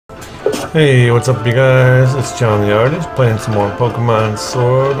Hey, what's up you guys? It's John the Artist playing some more Pokemon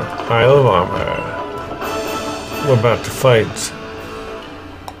Sword Isle of Armor. We're about to fight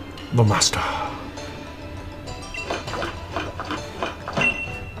the Master.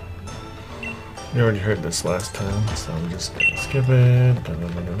 You already heard this last time, so I'm just gonna skip it.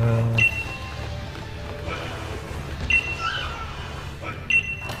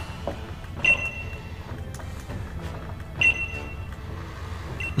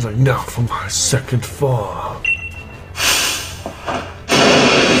 It's like, now for my second fall.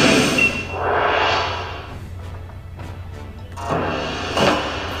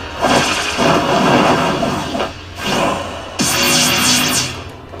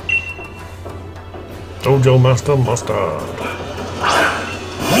 Dojo Master Mustard.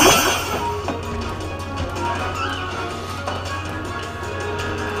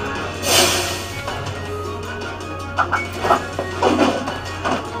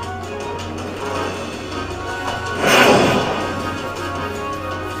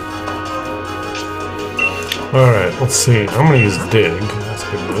 Alright, let's see. I'm gonna use Dig. That's a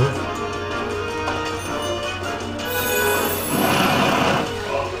good move.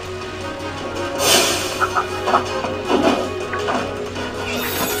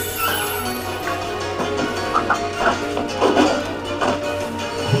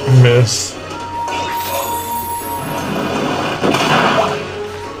 Miss.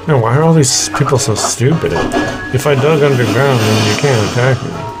 Man, why are all these people so stupid? If I dug underground, then you can't attack me,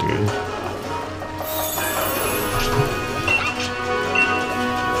 dude.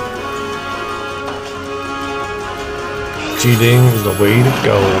 Cheating is the way to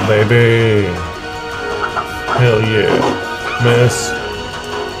go, baby. Hell yeah. Miss.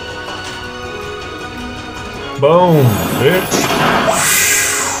 Boom, bitch.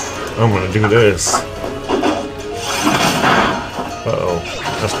 I'm gonna do this. Uh-oh.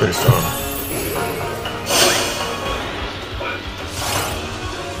 That's pretty strong.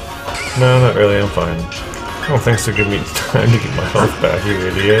 No, not really. I'm fine. Oh, thanks for giving me time to get my health back, you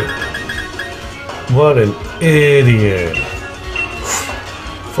idiot. What an idiot.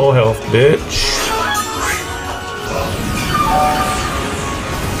 Full health, bitch.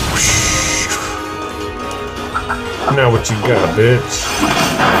 Now what you got, bitch?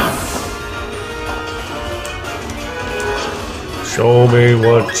 Show me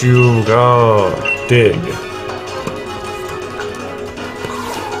what you got. Dig.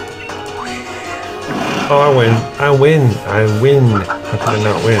 Oh, I win. I win. I win. How can I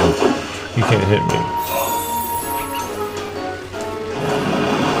not win? You can't hit me.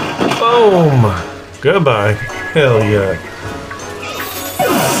 Boom! Goodbye. Hell yeah.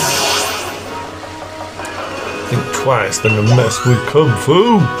 Think twice than to mess with Kung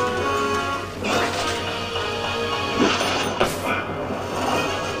Fu.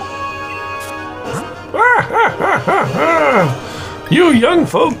 You young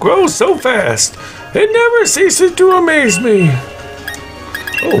folk grow so fast. It never ceases to amaze me.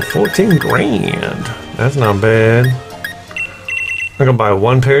 Oh, 14 grand. That's not bad. I'm gonna buy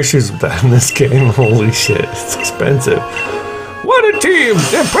one pair of shoes with that in this game. Holy shit, it's expensive. What a team!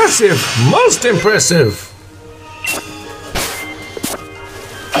 Impressive! Most impressive!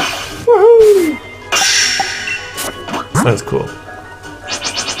 Woohoo! That's cool.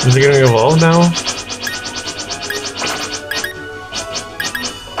 Is it gonna evolve now?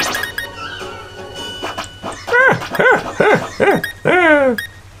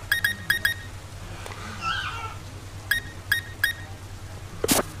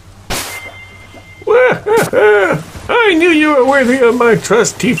 I knew you were worthy of my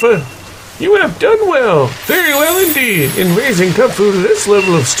trust, Tifa. You have done well, very well indeed, in raising Kung Fu to this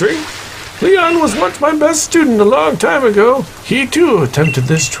level of strength. Leon was once my best student a long time ago. He too attempted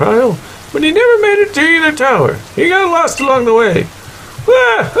this trial, but he never made it to either tower. He got lost along the way.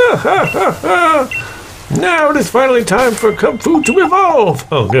 Now it is finally time for Kung Fu to evolve.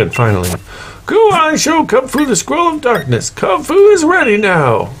 Oh good, finally. Go on, show Kung Fu the Scroll of Darkness. Kung Fu is ready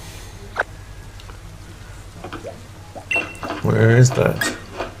now. Where is that?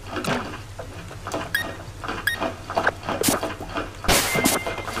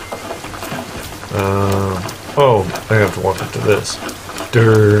 Oh, I have to walk up to this.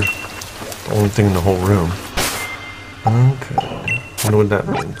 Durr. The only thing in the whole room. Okay. Wonder what that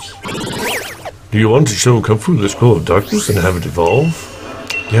means. Do you want to show Kung Fu the Scroll of Darkness and have it evolve?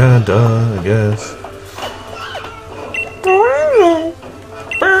 Yeah, duh, I guess.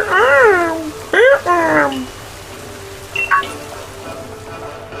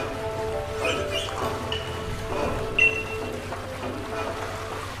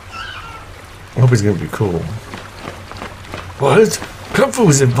 I hope he's gonna be cool. What? Kung Fu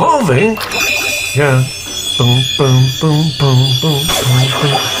is evolving? Yeah. Boom, boom, boom, boom, boom, boom,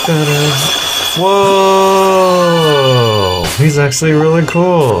 boom, da-da. Whoa! He's actually really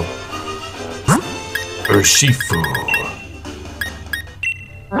cool. Urshifu.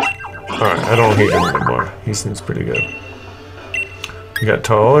 Alright, I don't hate him anymore. He seems pretty good. He got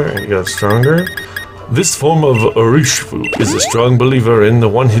taller and he got stronger. This form of Urshifu is a strong believer in the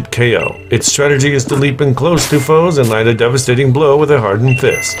one-hit KO. Its strategy is to leap in close to foes and land a devastating blow with a hardened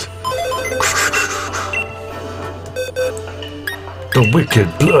fist. The wicked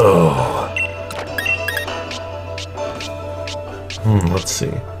blow. Let's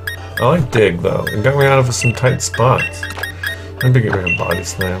see. I like dig though. It got me out of some tight spots. Maybe get rid of body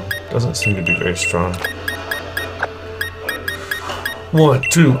slam. Doesn't seem to be very strong. 1,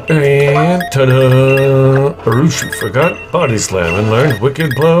 2, and ta-da! Urshifu forgot body slam and learned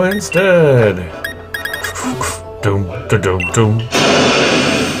wicked blow instead. Doom, da-doom, doom.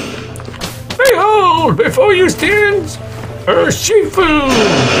 Behold, before you stands Urshifu!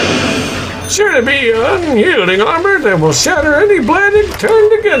 Sure to be unyielding armor that will shatter any blade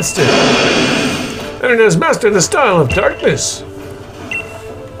turned against it. And it has mastered the style of darkness.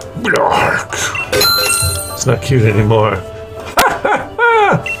 It's not cute anymore. Ha ha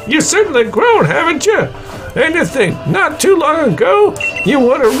ha! You certainly grown, haven't you? And to think, not too long ago, you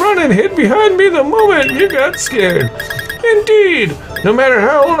would have run and hid behind me the moment you got scared. Indeed, no matter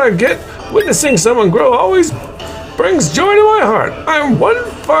how old I get, witnessing someone grow always brings joy to my heart. I'm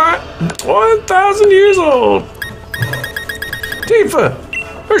 1,000 years old. Tifa,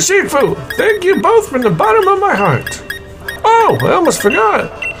 Urshifu, thank you both from the bottom of my heart. Oh, I almost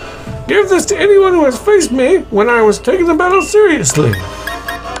forgot. Give this to anyone who has faced me when I was taking the battle seriously.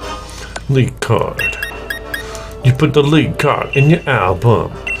 League card. You put the league card in your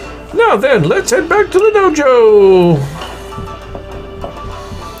album. Now then, let's head back to the dojo.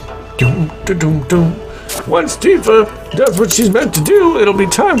 Doom, da, doom, doom. Once Tifa does what she's meant to do, it'll be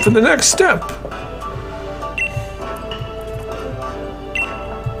time for the next step.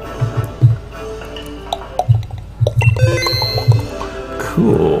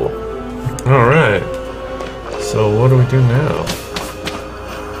 Cool. Alright. So what do we do now?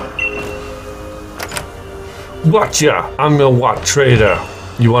 Watcha! I'm a Watt trader.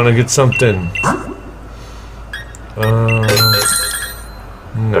 You wanna get something?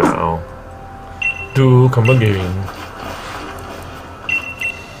 No. Do come again.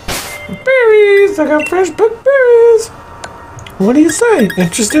 Berries! I got fresh picked berries! What do you say?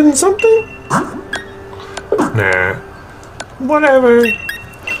 Interested in something? Nah. Whatever.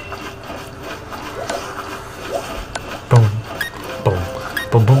 Boom. Boom.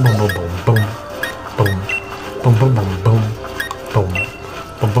 Boom, boom, boom, boom, boom, boom. Boom. Boom, boom, boom, boom. Boom.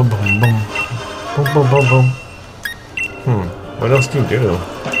 Boom, boom, boom, boom. Boom, boom, boom, boom. What else do you do?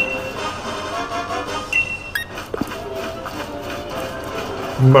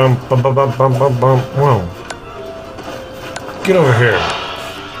 Bum, bum, bum, bum, bum, bum, bum. Whoa. Get over here.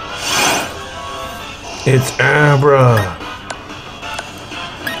 It's Abra.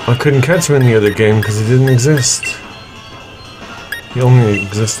 I couldn't catch him in the other game because he didn't exist. He only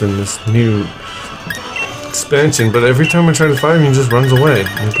exists in this new expansion, but every time I try to fight him, he just runs away.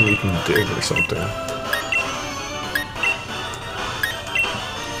 Maybe we can dig or something.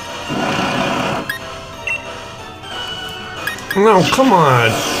 No, come on!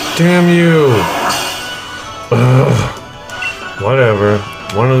 Damn you! Ugh. Whatever.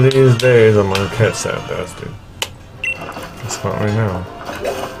 One of these days, I'm gonna catch that bastard. It's not right now.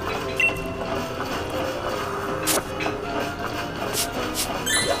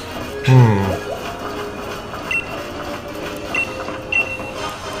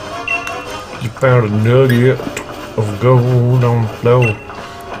 You found a nugget of gold on the floor.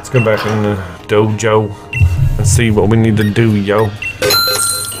 Let's go back in the dojo and see what we need to do, yo.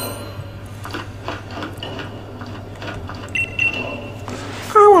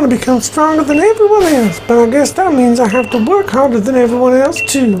 I want to become stronger than everyone else, but I guess that means I have to work harder than everyone else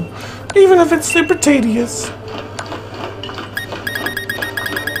too, even if it's super tedious.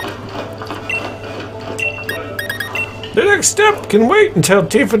 The next step can wait until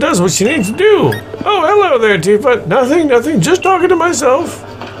Tifa does what she needs to do. Oh, hello there, Tifa. Nothing, just talking to myself.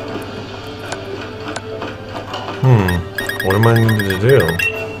 What am I needing to do?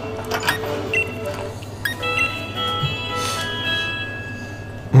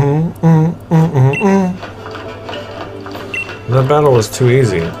 That battle was too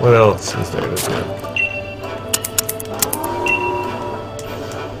easy. What else is there to do?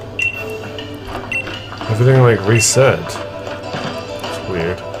 Everything like reset. It's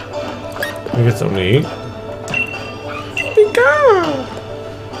weird. Can we get something to eat? Be gone!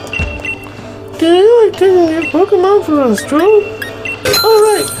 taking your Pokemon for a stroll?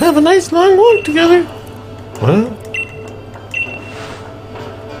 Alright, have a nice long walk together. What?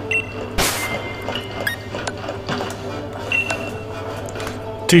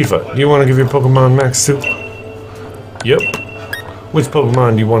 Tifa, do you want to give your Pokemon Max Soup? Yep. Which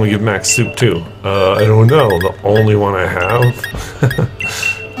Pokemon do you want to give Max Soup to? I don't know. The only one I have.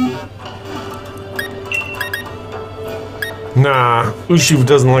 Nah, Urshifu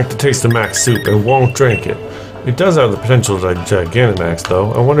doesn't like the taste of Max Soup and won't drink it. It does have the potential to Gigantamax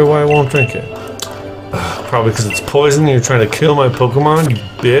though. I wonder why I won't drink it. Probably because it's poison and you're trying to kill my Pokemon, you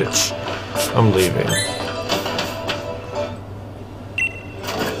bitch. I'm leaving.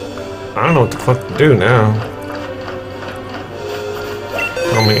 I don't know what the fuck to do now.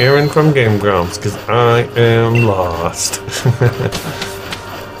 Call me Aaron from Game Grumps, because I am lost.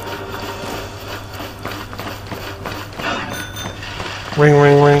 Ring,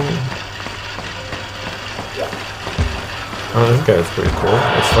 ring, ring. Oh, this guy's pretty cool.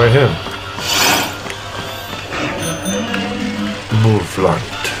 Let's fight him.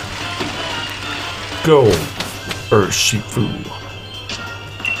 Bullflight. Go, Urshifu.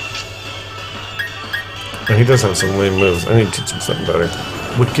 And he does have some lame moves. I need to teach him something better.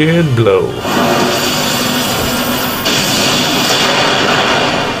 Wicked Blow.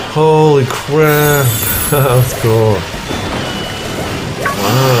 Holy crap. That's cool.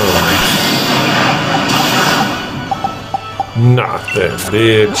 Wow. Nothing,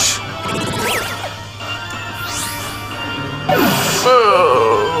 bitch. Oh.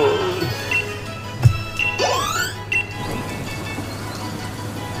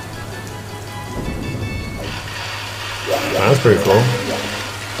 That's pretty cool.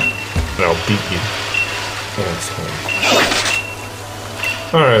 I'll beat you. That's cool.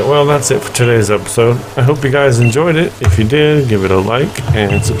 Alright, well that's it for today's episode. I hope you guys enjoyed it. If you did, give it a like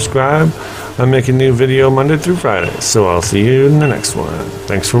and subscribe. I make a new video Monday through Friday, so I'll see you in the next one.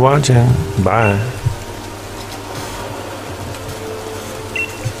 Thanks for watching. Bye.